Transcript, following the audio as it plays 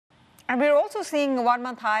And we're also seeing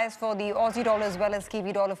 1-month highs for the Aussie dollar as well as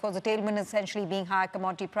Kiwi dollar. For the tailwind essentially being higher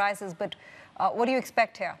commodity prices. But what do you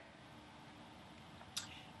expect here?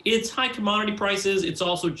 It's high commodity prices. It's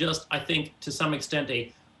also just, I think, to some extent,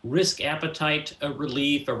 a risk appetite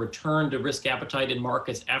relief, a return to risk appetite in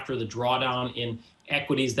markets after the drawdown in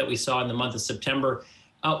equities that we saw in the month of September.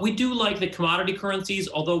 We do like the commodity currencies,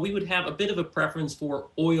 although we would have a bit of a preference for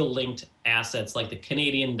oil-linked assets like the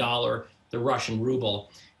Canadian dollar, the Russian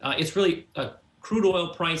ruble. It's really crude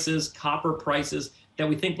oil prices, copper prices that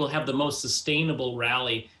we think will have the most sustainable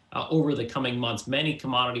rally over the coming months. Many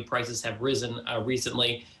commodity prices have risen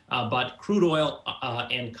recently, but crude oil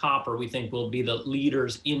and copper we think will be the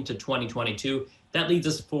leaders into 2022. That leads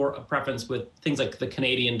us for a preference with things like the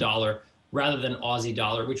Canadian dollar rather than Aussie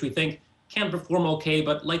dollar, which we think can perform okay,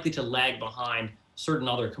 but likely to lag behind certain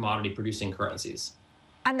other commodity producing currencies.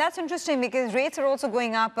 And that's interesting because rates are also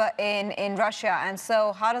going up in Russia. And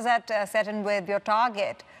so how does that set in with your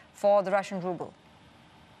target for the Russian ruble?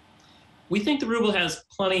 We think the ruble has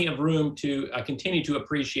plenty of room to continue to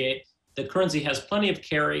appreciate. The currency has plenty of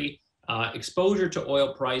carry, exposure to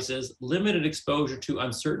oil prices, limited exposure to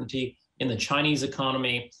uncertainty in the Chinese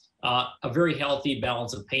economy, a very healthy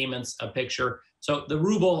balance of payments picture. So the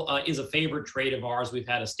ruble is a favorite trade of ours. We've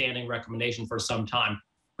had a standing recommendation for some time.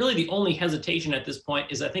 Really, the only hesitation at this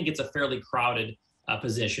point is I think it's a fairly crowded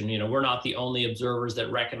position. You know, we're not the only observers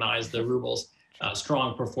that recognize the ruble's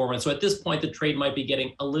strong performance. So at this point, the trade might be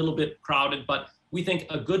getting a little bit crowded, but we think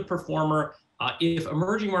a good performer, if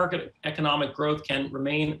emerging market economic growth can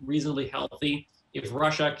remain reasonably healthy, if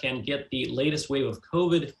Russia can get the latest wave of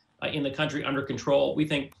COVID in the country under control, we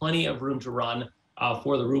think plenty of room to run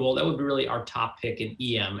for the ruble. That would be really our top pick in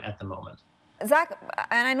EM at the moment. Zach,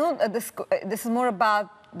 and I know this is more about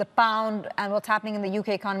the pound and what's happening in the UK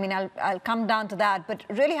economy, and I'll come down to that. But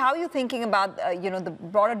really, how are you thinking about the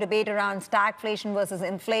broader debate around stagflation versus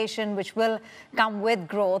inflation, which will come with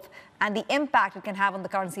growth, and the impact it can have on the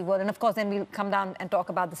currency world? And of course, then we'll come down and talk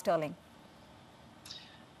about the sterling.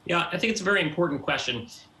 Yeah, I think it's a very important question.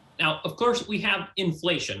 Now, of course, we have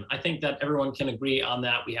inflation. I think that everyone can agree on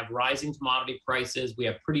that. We have rising commodity prices. We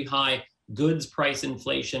have pretty high goods price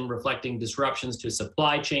inflation reflecting disruptions to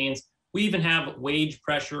supply chains. We even have wage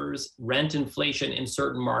pressures, rent inflation in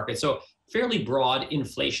certain markets. So fairly broad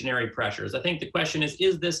inflationary pressures. I think the question is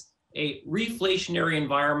this a reflationary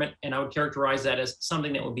environment? And I would characterize that as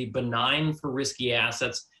something that would be benign for risky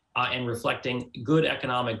assets and reflecting good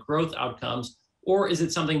economic growth outcomes. Or is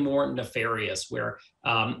it something more nefarious where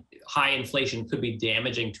high inflation could be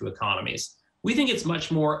damaging to economies? We think it's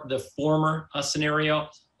much more the former scenario,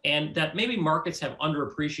 and that maybe markets have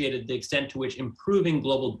underappreciated the extent to which improving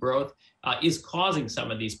global growth is causing some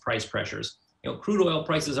of these price pressures. You know, crude oil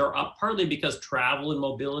prices are up partly because travel and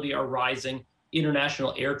mobility are rising.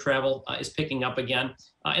 International air travel is picking up again.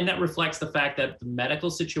 And that reflects the fact that the medical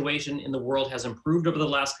situation in the world has improved over the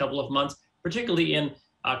last couple of months, particularly in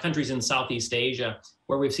countries in Southeast Asia,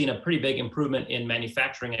 where we've seen a pretty big improvement in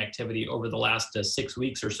manufacturing activity over the last 6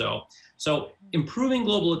 weeks or so. So improving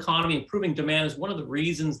global economy, improving demand is one of the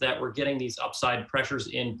reasons that we're getting these upside pressures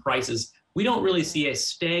in prices. We don't really see a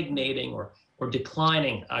stagnating or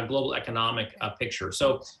declining global economic picture.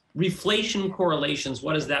 So reflation correlations,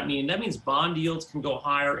 what does that mean? That means bond yields can go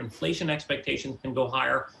higher, inflation expectations can go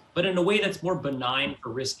higher, but in a way that's more benign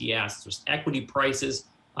for risky assets. Equity prices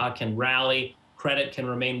can rally, credit can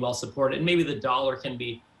remain well supported, and maybe the dollar can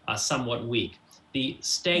be somewhat weak. The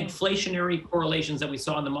stagflationary correlations that we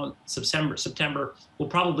saw in the month of September will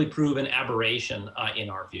probably prove an aberration in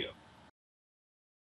our view.